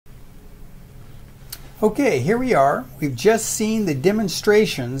Okay, here we are. We've just seen the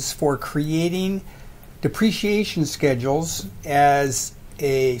demonstrations for creating depreciation schedules as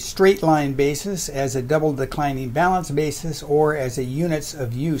a straight line basis, as a double declining balance basis, or as a units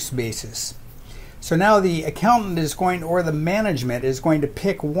of use basis. So now the accountant is going, or the management is going to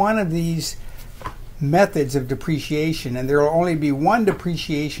pick one of these methods of depreciation, and there will only be one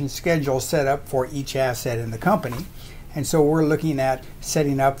depreciation schedule set up for each asset in the company. And so we're looking at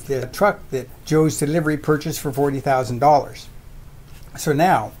setting up the truck that Joe's delivery purchased for $40,000. So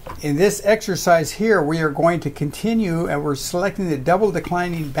now, in this exercise here, we are going to continue, and we're selecting the double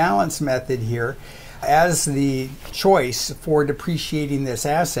declining balance method here as the choice for depreciating this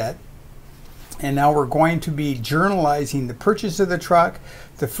asset. And now we're going to be journalizing the purchase of the truck,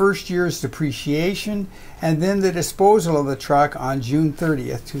 the first year's depreciation, and then the disposal of the truck on June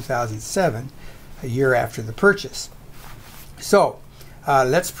 30th, 2007, a year after the purchase. So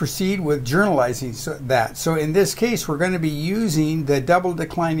let's proceed with journalizing that. So in this case, we're going to be using the double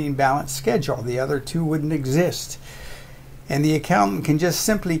declining balance schedule. The other two wouldn't exist. And the accountant can just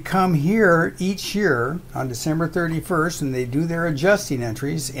simply come here each year on December 31st, and they do their adjusting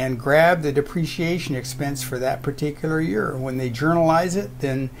entries and grab the depreciation expense for that particular year. When they journalize it,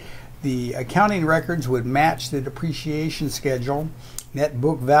 then the accounting records would match the depreciation schedule. Net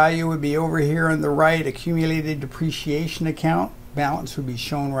book value would be over here on the right. Accumulated depreciation account balance would be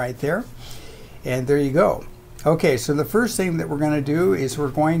shown right there. And there you go. Okay, so the first thing that we're going to do is we're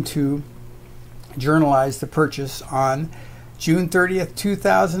going to journalize the purchase on June 30th,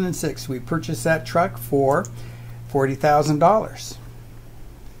 2006. We purchased that truck for $40,000.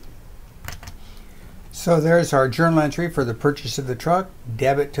 So there's our journal entry for the purchase of the truck.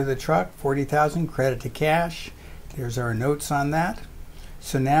 Debit to the truck, $40,000. Credit to cash. There's our notes on that.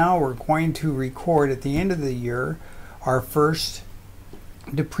 So now we're going to record at the end of the year our first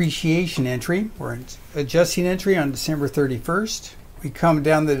depreciation entry. We're adjusting entry on December 31st. We come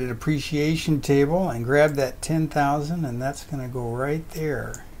down to the depreciation table and grab that $10,000, and that's going to go right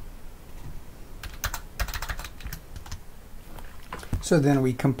there. So then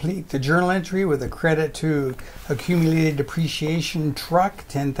we complete the journal entry with a credit to accumulated depreciation truck,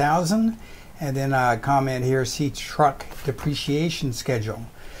 $10,000. And then a comment here, see truck depreciation schedule.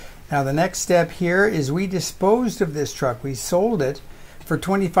 Now the next step here is we disposed of this truck. We sold it for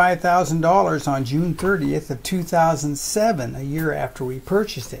 $25,000 on June 30th of 2007, a year after we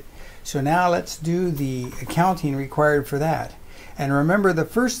purchased it. So now let's do the accounting required for that. And remember, the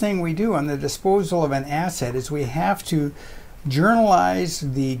first thing we do on the disposal of an asset is we have to journalize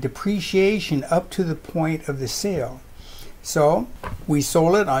the depreciation up to the point of the sale. So we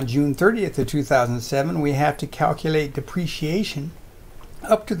sold it on June 30th of 2007. We have to calculate depreciation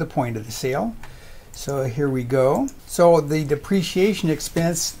up to the point of the sale. So here we go. So the depreciation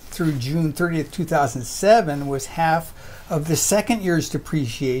expense through June 30th, 2007 was half of the second year's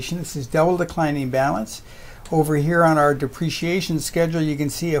depreciation. This is double declining balance. Over here on our depreciation schedule, you can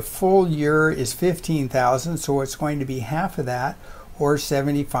see a full year is $15,000, so it's going to be half of that, or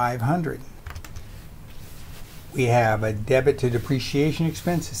 $7,500. We have a debit to depreciation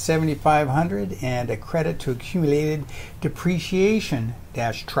expense of $7,500 and a credit to accumulated depreciation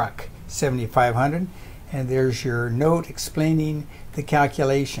truck, $7,500. And there's your note explaining the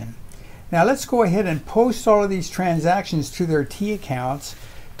calculation. Now let's go ahead and post all of these transactions to their T accounts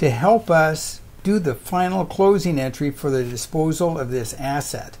to help us do the final closing entry for the disposal of this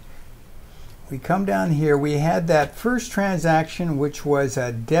asset. We come down here. We had that first transaction, which was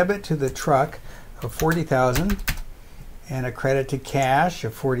a debit to the truck of $40,000 and a credit to cash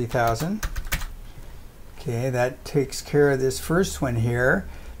of $40,000. Okay, that takes care of this first one here.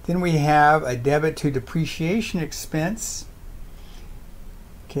 Then we have a debit to depreciation expense.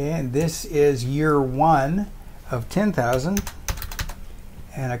 Okay, and this is year one of $10,000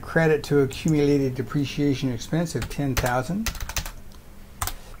 and a credit to accumulated depreciation expense of $10,000.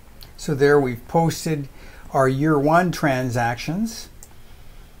 So there we've posted our year one transactions.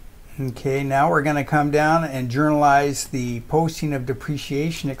 Okay, now we're going to come down and journalize the posting of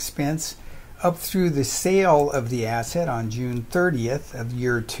depreciation expense up through the sale of the asset on June 30th of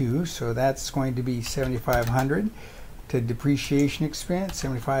year two. So that's going to be $7,500 to depreciation expense,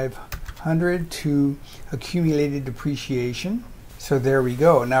 $7,500 to accumulated depreciation. So there we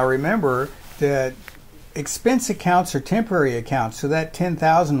go. Now remember that expense accounts are temporary accounts, so that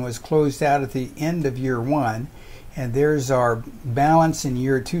 $10,000 was closed out at the end of year one. And there's our balance in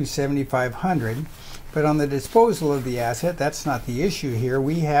year two, $7,500. But on the disposal of the asset, that's not the issue here.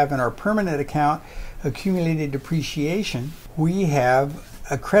 We have in our permanent account accumulated depreciation, we have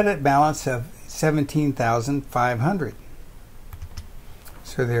a credit balance of $17,500.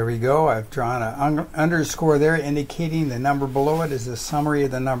 So there we go. I've drawn an underscore there indicating the number below it is the summary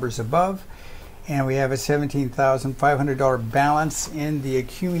of the numbers above. And we have a $17,500 balance in the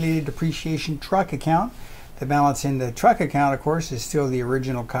accumulated depreciation truck account. The balance in the truck account, of course, is still the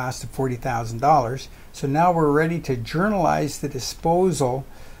original cost of $40,000. So now we're ready to journalize the disposal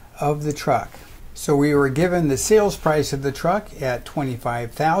of the truck. So we were given the sales price of the truck at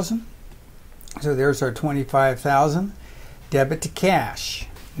 $25,000. So there's our $25,000. Debit to cash.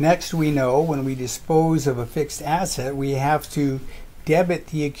 Next, we know when we dispose of a fixed asset, we have to debit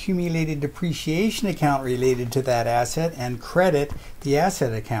the accumulated depreciation account related to that asset and credit the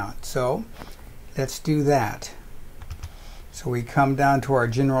asset account. So let's do that. So we come down to our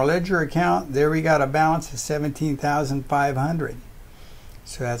general ledger account. There we got a balance of $17,500.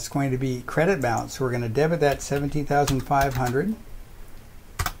 So that's going to be credit balance. So we're going to debit that $17,500.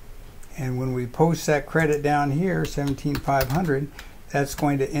 And when we post that credit down here, $17,500, that's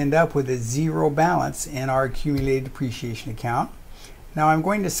going to end up with a zero balance in our accumulated depreciation account. Now I'm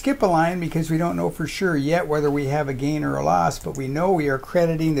going to skip a line because we don't know for sure yet whether we have a gain or a loss, but we know we are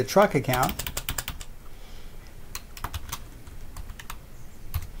crediting the truck account.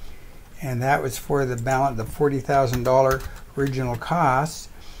 And that was for the balance, the $40,000 original cost.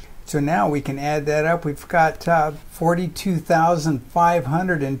 So now we can add that up. We've got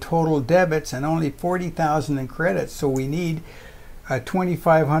 $42,500 in total debits and only $40,000 in credits. So we need a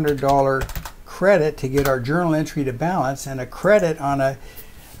 $2,500 credit to get our journal entry to balance, and a credit on a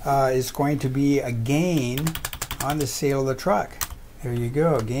is going to be a gain on the sale of the truck. There you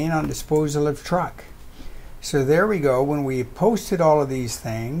go, gain on disposal of truck. So there we go. When we posted all of these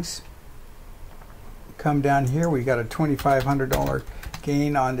things, come down here, we got a $2,500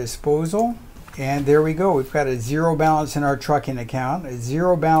 gain on disposal, and there we go. We've got a zero balance in our trucking account, a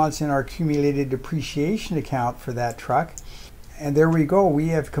zero balance in our accumulated depreciation account for that truck, and there we go. We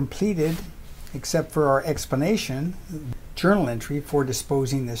have completed, except for our explanation, journal entry for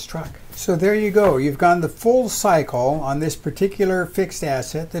disposing this truck. So there you go. You've gone the full cycle on this particular fixed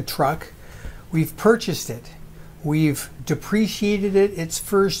asset, the truck. We've purchased it. We've depreciated it its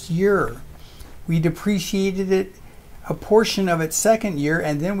first year. We depreciated it a portion of its second year,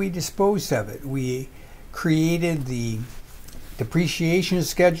 and then we disposed of it. We created the depreciation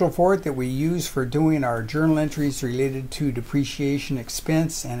schedule for it that we use for doing our journal entries related to depreciation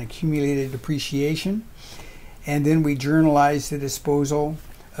expense and accumulated depreciation, and then we journalized the disposal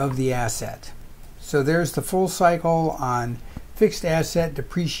of the asset. So there's the full cycle on fixed asset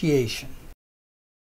depreciation.